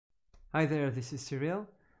Hi there, this is Cyril.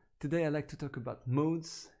 Today I'd like to talk about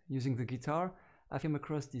modes using the guitar. I came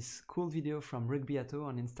across this cool video from Rick Beato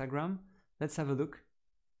on Instagram. Let's have a look.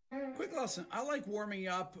 Quick lesson. I like warming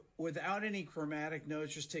up without any chromatic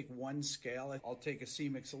notes. Just take one scale. I'll take a C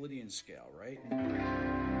Myxolydian scale, right?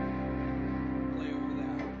 Play over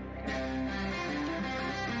that.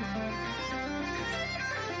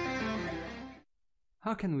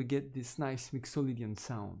 How can we get this nice Myxolydian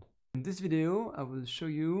sound? In this video, I will show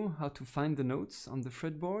you how to find the notes on the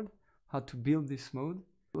fretboard, how to build this mode.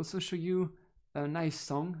 I'll also show you a nice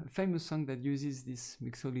song, a famous song that uses this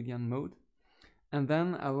Myxolydian mode. And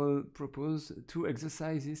then I will propose 2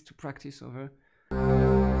 exercises to practice over.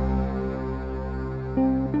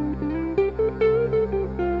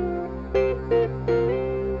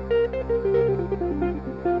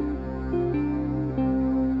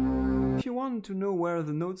 If you want to know where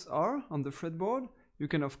the notes are on the fretboard, you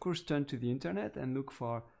can of course turn to the internet and look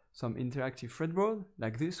for some interactive fretboard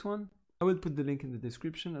like this one. I will put the link in the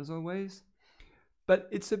description as always. But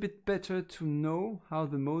it's a bit better to know how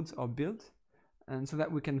the modes are built, and so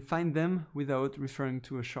that we can find them without referring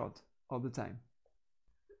to a chart all the time.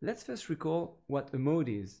 Let's first recall what a mode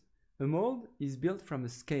is. A mode is built from a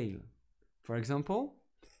scale. For example,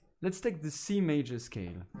 let's take the C major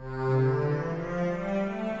scale.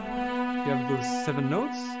 You have those 7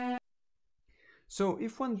 notes. So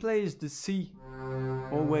if one plays the C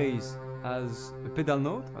always as a pedal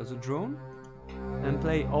note, as a drone, and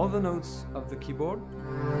play all the notes of the keyboard,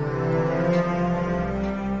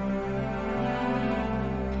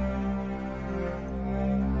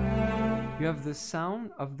 you have the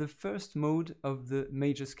sound of the first mode of the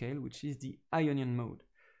major scale, which is the Ionian mode.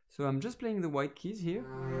 So I'm just playing the white keys here,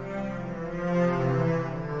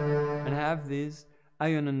 and I have this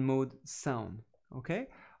Ionian mode sound, okay?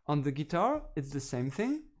 On the guitar, it's the same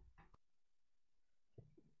thing.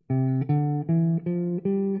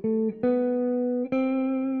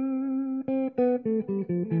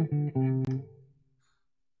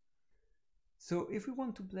 So if we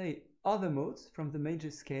want to play other modes from the major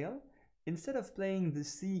scale, instead of playing the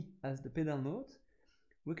C as the pedal note,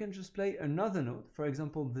 we can just play another note, for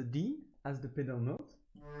example the D as the pedal note,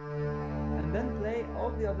 and then play all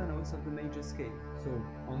the other notes of the major scale. So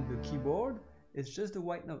on the keyboard, it's just the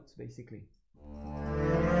white notes basically.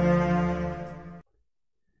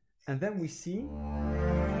 And then we see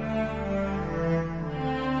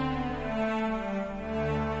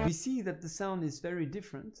that the sound is very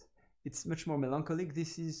different. It's much more melancholic.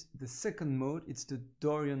 This is the second mode, it's the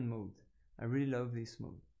Dorian mode. I really love this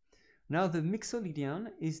mode. Now the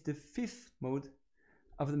Myxolydian is the 5th mode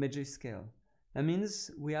of the major scale. That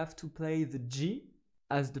means we have to play the G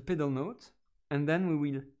as the pedal note, and then we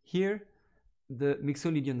will hear the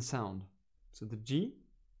Myxolydian sound. So the G.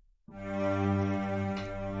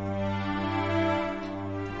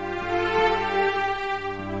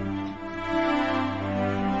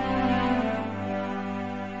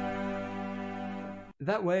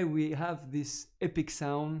 That way we have this epic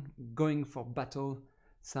sound going for battle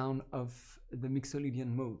sound of the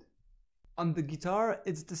Myxolydian mode. On the guitar,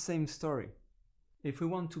 it's the same story. If we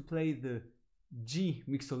want to play the G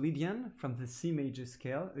Myxolydian from the C major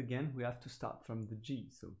scale, again we have to start from the G.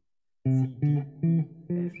 So C, D, E,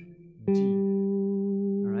 F, G.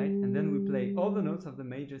 Alright, and then we play all the notes of the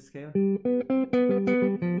major scale.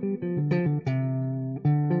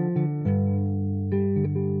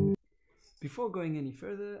 Before going any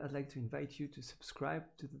further, I'd like to invite you to subscribe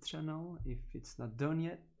to the channel if it's not done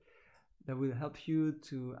yet. That will help you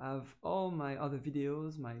to have all my other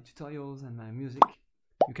videos, my tutorials and my music.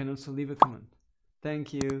 You can also leave a comment.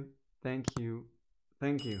 Thank you, thank you,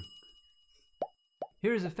 thank you.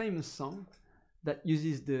 Here is a famous song that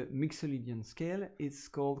uses the Myxolydian scale. It's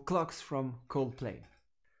called Clocks from Coldplay.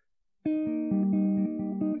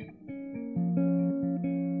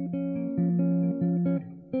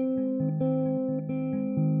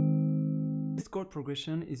 This chord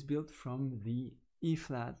progression is built from the E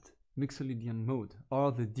flat Myxolydian mode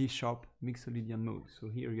or the D sharp Myxolydian mode. So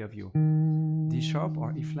here you have your D sharp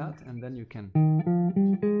or E flat, and then you can.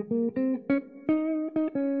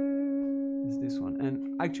 It's this one,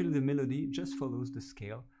 and actually the melody just follows the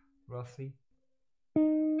scale roughly.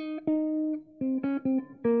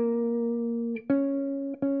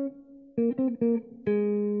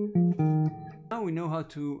 Now we know how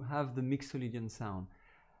to have the Myxolydian sound.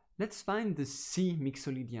 Let's find the C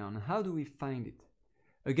Myxolydian. How do we find it?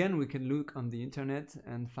 Again, we can look on the internet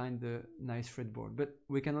and find the nice fretboard, but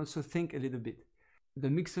we can also think a little bit. The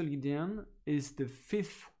Myxolydian is the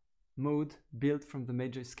 5th mode built from the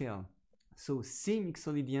major scale. So C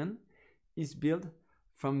Myxolydian is built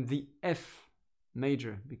from the F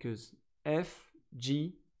major, because F,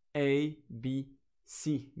 G, A, B,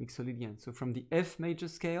 C Myxolydian. So from the F major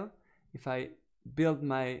scale, if I build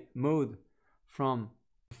my mode from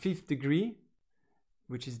 5th degree,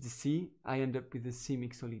 which is the C, I end up with the C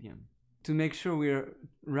Myxolydian. To make sure we're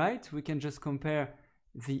right, we can just compare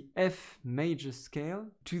the F major scale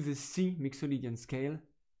to the C Myxolydian scale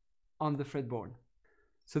on the fretboard.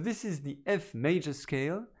 So this is the F major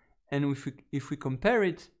scale, and if we compare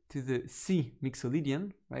it to the C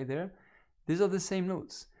Myxolydian right there, these are the same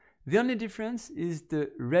notes. The only difference is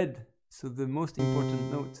the red, so the most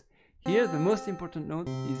important note. Here the most important note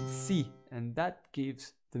is C, and that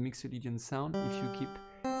gives the Myxolydian sound if you keep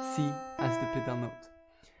C as the pedal note.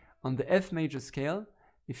 On the F major scale,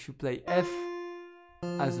 if you play F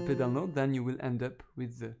as a pedal note, then you will end up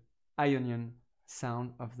with the Ionian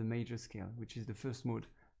sound of the major scale, which is the first mode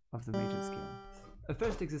of the major scale. A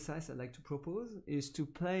first exercise I'd like to propose is to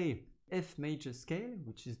play F major scale,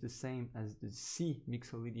 which is the same as the C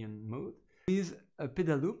Myxolydian mode, with a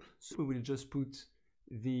pedal loop. So we will just put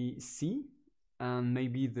the C and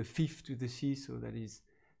maybe the 5th to the C, so that is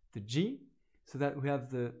the G, so that we have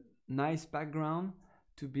the nice background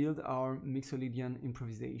to build our Myxolydian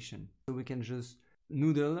improvisation. So we can just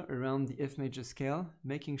noodle around the F major scale,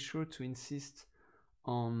 making sure to insist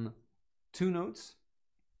on 2 notes,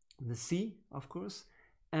 the C, of course,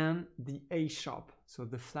 and the A sharp, so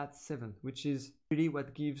the flat 7th, which is really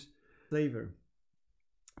what gives flavor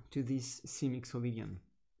to this C Myxolydian.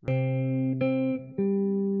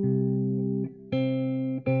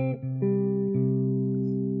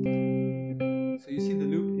 So you see the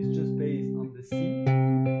loop is just based on the C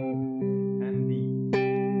and the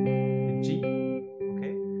G,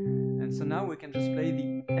 okay? And so now we can just play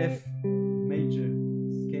the F major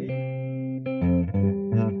scale.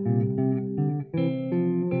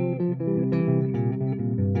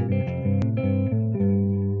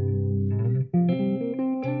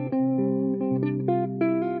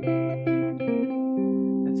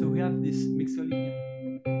 And so we have this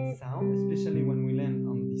Myxolydian sound, especially when we land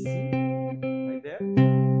on the C, right there.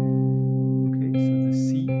 Okay, so the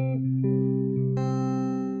C.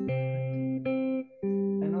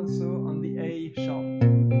 And also on the A sharp.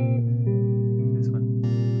 This one.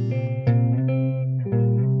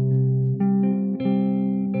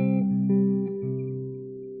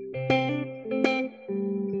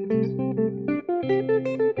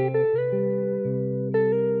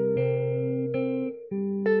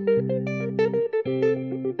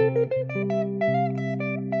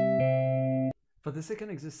 For the second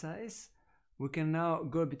exercise, we can now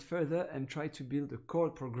go a bit further and try to build a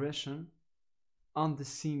chord progression on the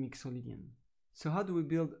C Myxolydian. So how do we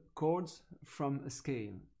build chords from a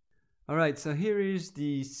scale? Alright, so here is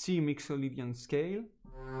the C Myxolydian scale.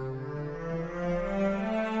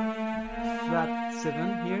 Flat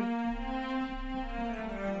 7 here.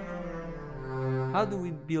 How do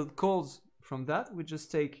we build chords from that? We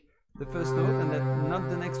just take the first note and then not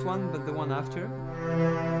the next one, but the one after.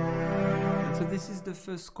 And so this is the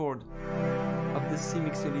first chord of the C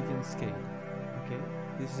Myxolydian scale. Okay,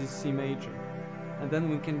 this is C major. And then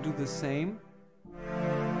we can do the same.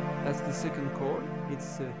 That's the second chord.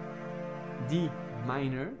 It's D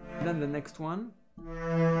minor. And then the next one.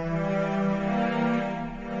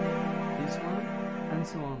 This one, and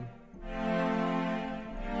so on.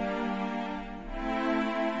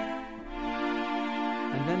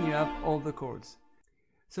 And then you have all the chords.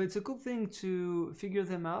 So it's a cool thing to figure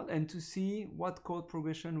them out and to see what chord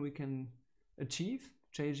progression we can achieve,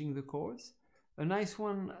 changing the chords. A nice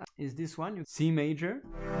one is this one, C major,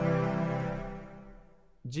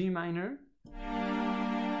 G minor,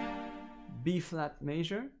 B flat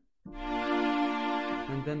major,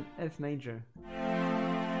 and then F major.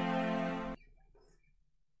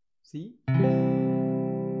 See?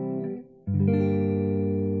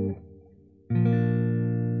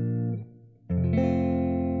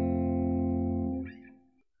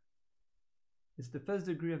 It's the first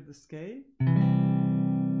degree of the scale, and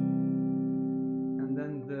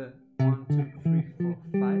then the 1, 2, 3, 4,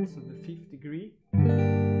 5, so the 5th degree,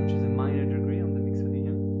 which is a minor degree on the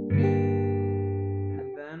Myxolydian,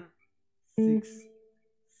 and then 6,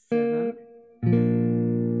 7,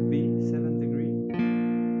 the B, 7th degree,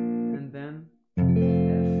 and then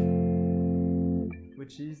F,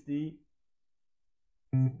 which is the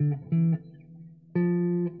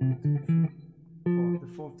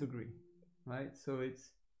 4th degree. Right, so it's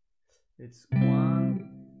 1,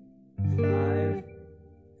 5,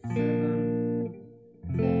 7,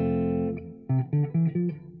 4.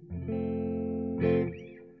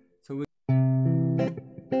 So we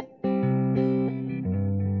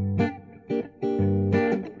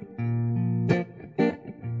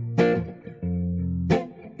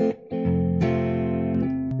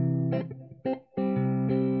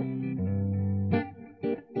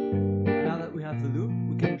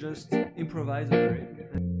improvise over it.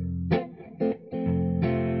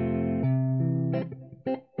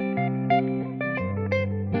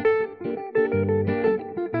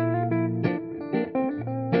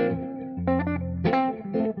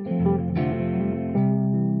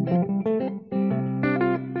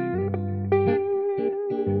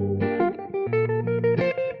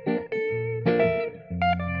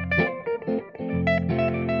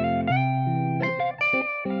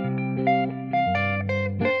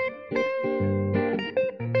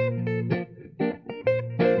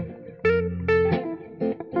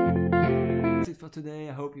 For today.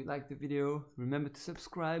 I hope you liked the video. Remember to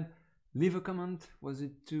subscribe, leave a comment. Was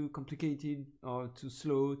it too complicated or too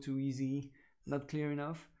slow, too easy, not clear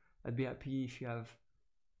enough? I'd be happy if you have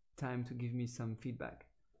time to give me some feedback.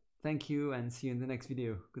 Thank you and see you in the next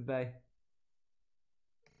video. Goodbye.